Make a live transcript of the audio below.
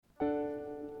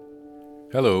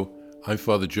Hello, I'm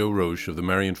Father Joe Roche of the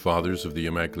Marian Fathers of the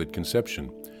Immaculate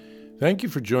Conception. Thank you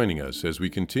for joining us as we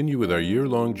continue with our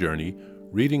year-long journey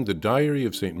reading the Diary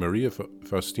of St. Maria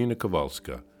Faustina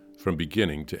Kowalska from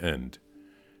beginning to end.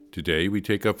 Today we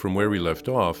take up from where we left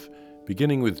off,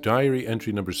 beginning with diary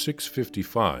entry number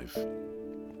 655.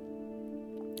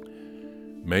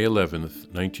 May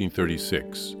 11th,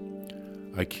 1936.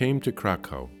 I came to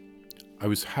Krakow. I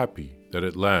was happy that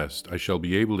at last I shall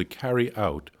be able to carry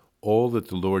out all that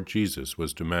the Lord Jesus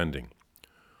was demanding.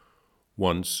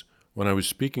 Once, when I was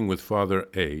speaking with Father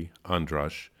A.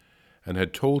 Andrasz, and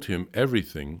had told him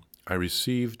everything, I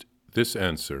received this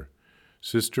answer: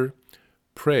 Sister,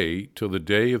 pray till the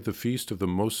day of the Feast of the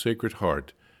Most Sacred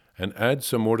Heart, and add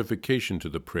some mortification to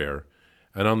the prayer,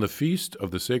 and on the Feast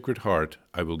of the Sacred Heart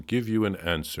I will give you an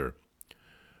answer.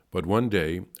 But one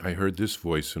day I heard this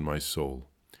voice in my soul: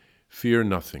 Fear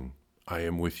nothing, I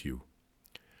am with you.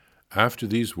 After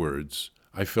these words,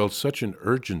 I felt such an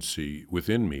urgency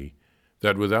within me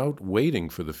that without waiting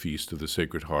for the Feast of the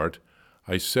Sacred Heart,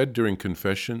 I said during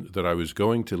confession that I was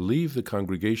going to leave the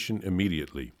congregation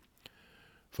immediately.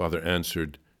 Father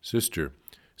answered, Sister,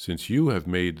 since you have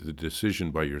made the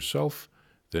decision by yourself,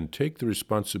 then take the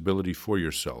responsibility for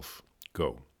yourself.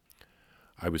 Go.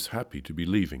 I was happy to be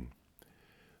leaving.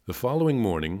 The following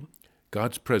morning,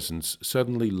 God's presence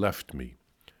suddenly left me.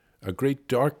 A great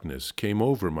darkness came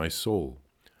over my soul.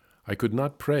 I could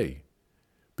not pray.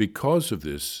 Because of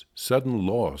this sudden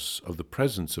loss of the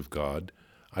presence of God,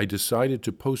 I decided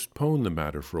to postpone the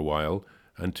matter for a while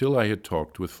until I had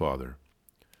talked with Father.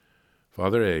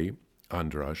 Father A.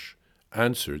 Andrasz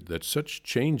answered that such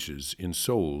changes in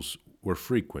souls were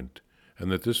frequent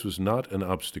and that this was not an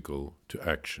obstacle to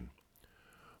action.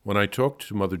 When I talked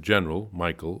to Mother General,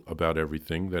 Michael, about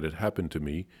everything that had happened to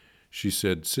me, she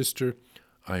said, Sister,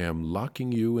 I am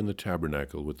locking you in the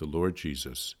tabernacle with the Lord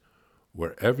Jesus.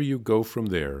 Wherever you go from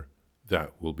there,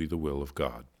 that will be the will of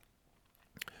God.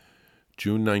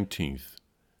 June 19th.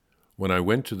 When I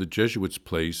went to the Jesuits'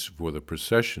 place for the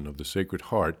procession of the Sacred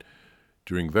Heart,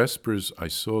 during Vespers I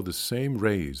saw the same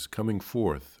rays coming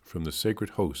forth from the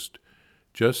Sacred Host,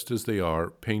 just as they are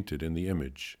painted in the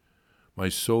image. My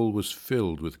soul was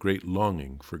filled with great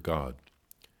longing for God.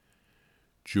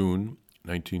 June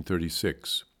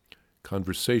 1936.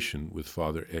 Conversation with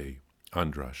Father A.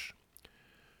 Andrasz.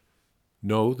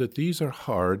 Know that these are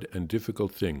hard and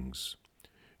difficult things.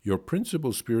 Your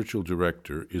principal spiritual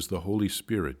director is the Holy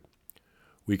Spirit.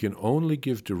 We can only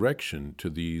give direction to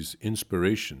these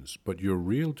inspirations, but your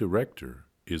real director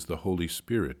is the Holy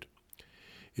Spirit.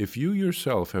 If you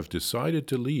yourself have decided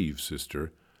to leave,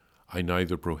 Sister, I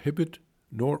neither prohibit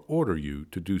nor order you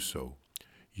to do so.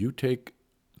 You take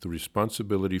the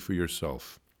responsibility for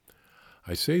yourself.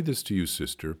 I say this to you,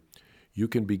 Sister, you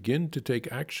can begin to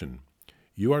take action.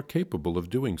 You are capable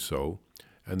of doing so,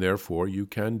 and therefore you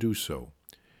can do so.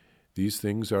 These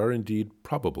things are indeed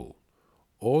probable.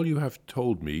 All you have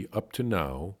told me up to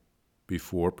now,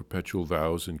 before perpetual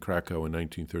vows in Krakow in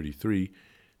 1933,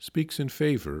 speaks in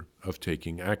favor of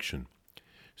taking action.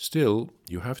 Still,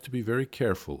 you have to be very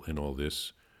careful in all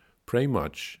this. Pray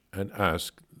much and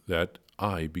ask that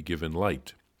I be given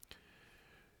light.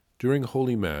 During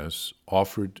Holy Mass,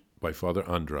 offered by Father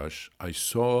Andrasz, I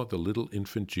saw the little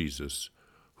infant Jesus,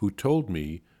 who told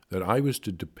me that I was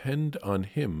to depend on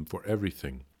him for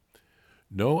everything.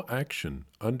 No action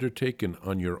undertaken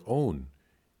on your own,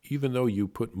 even though you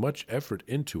put much effort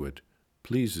into it,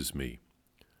 pleases me.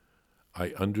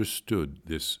 I understood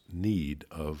this need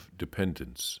of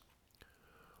dependence.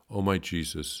 O my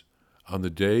Jesus, on the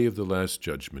day of the Last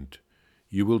Judgment,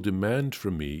 you will demand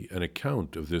from me an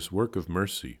account of this work of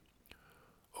mercy.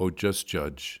 O just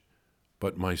Judge,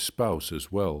 but my spouse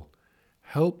as well,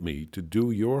 help me to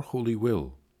do your holy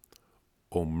will.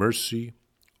 O mercy,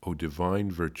 O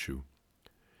divine virtue.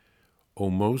 O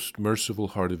most merciful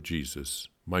heart of Jesus,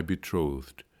 my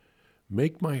betrothed,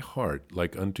 make my heart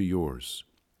like unto yours.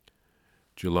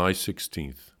 July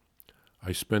 16th.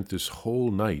 I spent this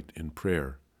whole night in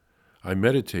prayer. I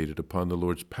meditated upon the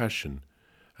Lord's Passion,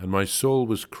 and my soul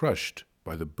was crushed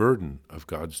by the burden of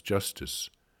God's justice.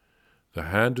 The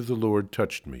hand of the Lord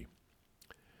touched me.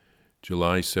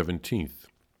 July 17th.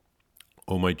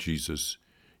 O my Jesus,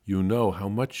 you know how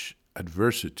much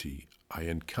adversity I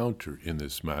encounter in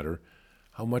this matter,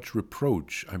 how much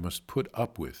reproach I must put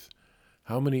up with,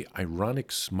 how many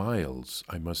ironic smiles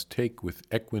I must take with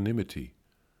equanimity.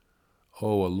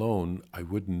 Oh, alone I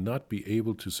would not be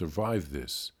able to survive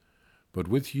this, but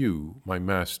with you, my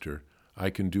Master, I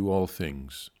can do all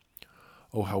things.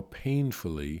 Oh, how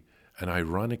painfully an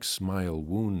ironic smile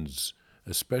wounds,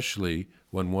 especially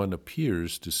when one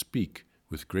appears to speak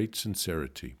with great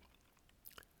sincerity.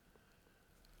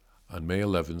 On May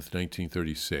 11th,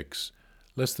 1936,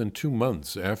 less than 2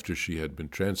 months after she had been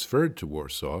transferred to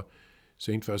Warsaw,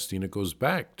 St. Faustina goes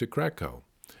back to Krakow.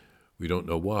 We don't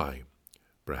know why.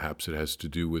 Perhaps it has to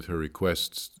do with her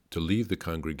requests to leave the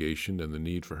congregation and the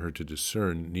need for her to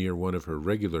discern near one of her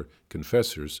regular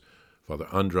confessors, Father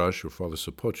Andrasz or Father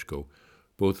Sopoćko,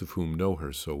 both of whom know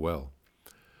her so well.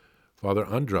 Father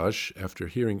Andrasz, after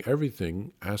hearing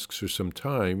everything, asks her some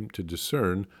time to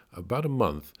discern, about a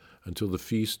month, until the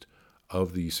feast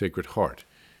of the Sacred Heart.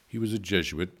 He was a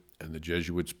Jesuit, and the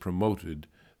Jesuits promoted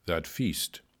that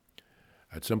feast.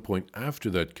 At some point after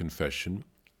that confession,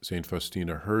 St.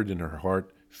 Faustina heard in her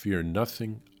heart, "Fear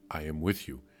nothing, I am with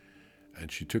you."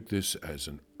 And she took this as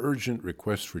an urgent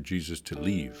request for Jesus to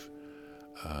leave.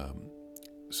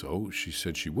 So she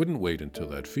said she wouldn't wait until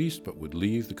that feast, but would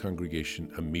leave the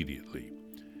congregation immediately.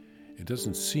 It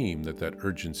doesn't seem that that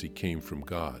urgency came from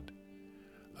God.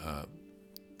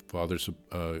 Father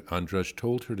Andrasz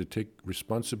told her to take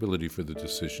responsibility for the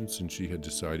decision since she had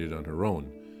decided on her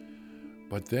own.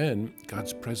 But then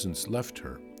God's presence left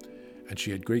her, and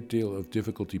she had a great deal of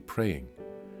difficulty praying.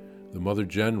 The Mother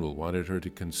General wanted her to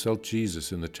consult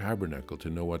Jesus in the tabernacle to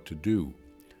know what to do.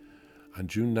 On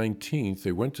June 19th,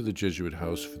 they went to the Jesuit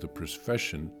house for the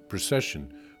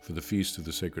procession for the Feast of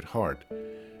the Sacred Heart,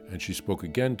 and she spoke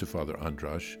again to Father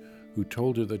Andrasz, who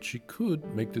told her that she could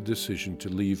make the decision to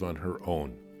leave on her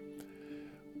own.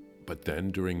 But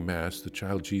then, during Mass, the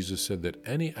child Jesus said that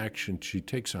any action she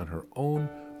takes on her own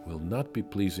will not be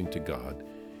pleasing to God,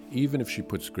 even if she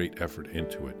puts great effort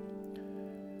into it.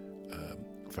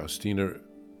 Faustina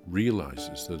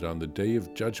realizes that on the day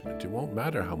of judgment, it won't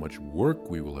matter how much work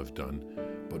we will have done,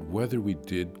 but whether we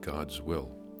did God's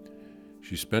will.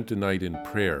 She spent a night in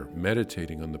prayer,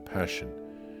 meditating on the Passion,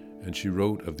 and she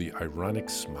wrote of the ironic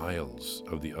smiles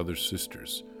of the other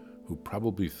sisters, who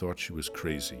probably thought she was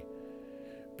crazy.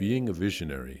 Being a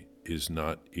visionary is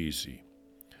not easy.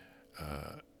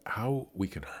 How we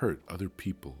can hurt other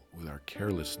people with our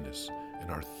carelessness and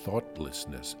our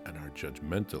thoughtlessness and our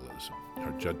judgmentalism,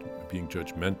 being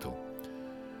judgmental.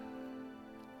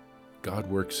 God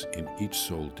works in each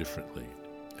soul differently,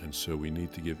 and so we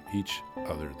need to give each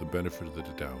other the benefit of the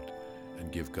doubt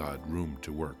and give God room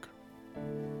to work.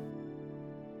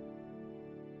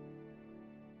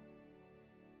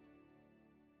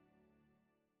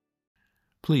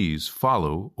 Please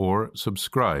follow or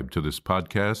subscribe to this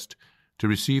podcast to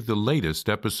receive the latest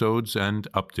episodes and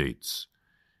updates.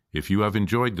 If you have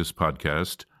enjoyed this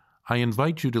podcast, I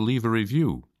invite you to leave a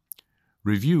review.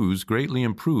 Reviews greatly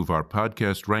improve our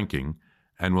podcast ranking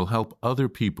and will help other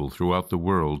people throughout the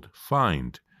world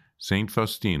find St.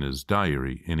 Faustina's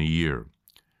Diary in a Year.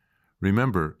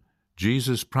 Remember,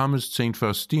 Jesus promised St.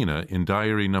 Faustina in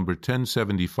Diary number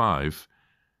 1075,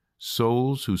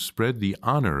 souls who spread the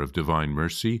honor of divine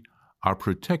mercy are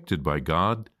protected by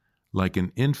God like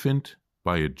an infant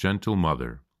by a gentle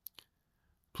mother.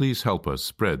 Please help us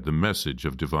spread the message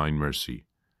of divine mercy.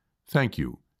 Thank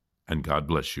you, and God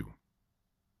bless you.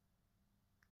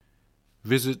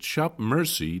 Visit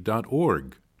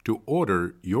shopmercy.org to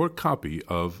order your copy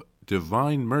of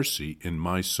Divine Mercy in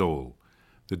My Soul,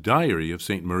 the Diary of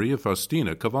St. Maria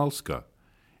Faustina Kowalska.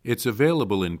 It's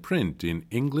available in print in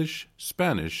English,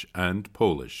 Spanish, and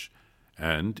Polish,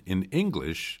 and in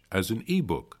English as an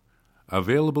e-book,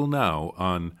 available now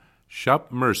on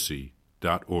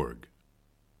shopmercy.org.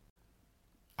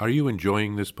 Are you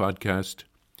enjoying this podcast?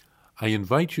 I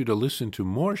invite you to listen to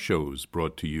more shows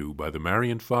brought to you by the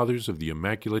Marian Fathers of the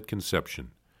Immaculate Conception.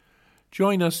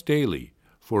 Join us daily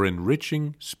for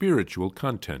enriching spiritual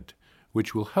content,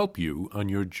 which will help you on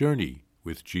your journey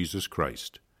with Jesus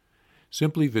Christ.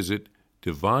 Simply visit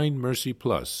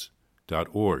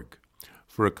DivineMercyPlus.org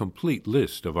for a complete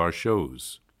list of our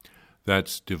shows.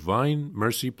 That's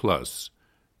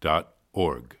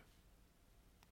DivineMercyPlus.org.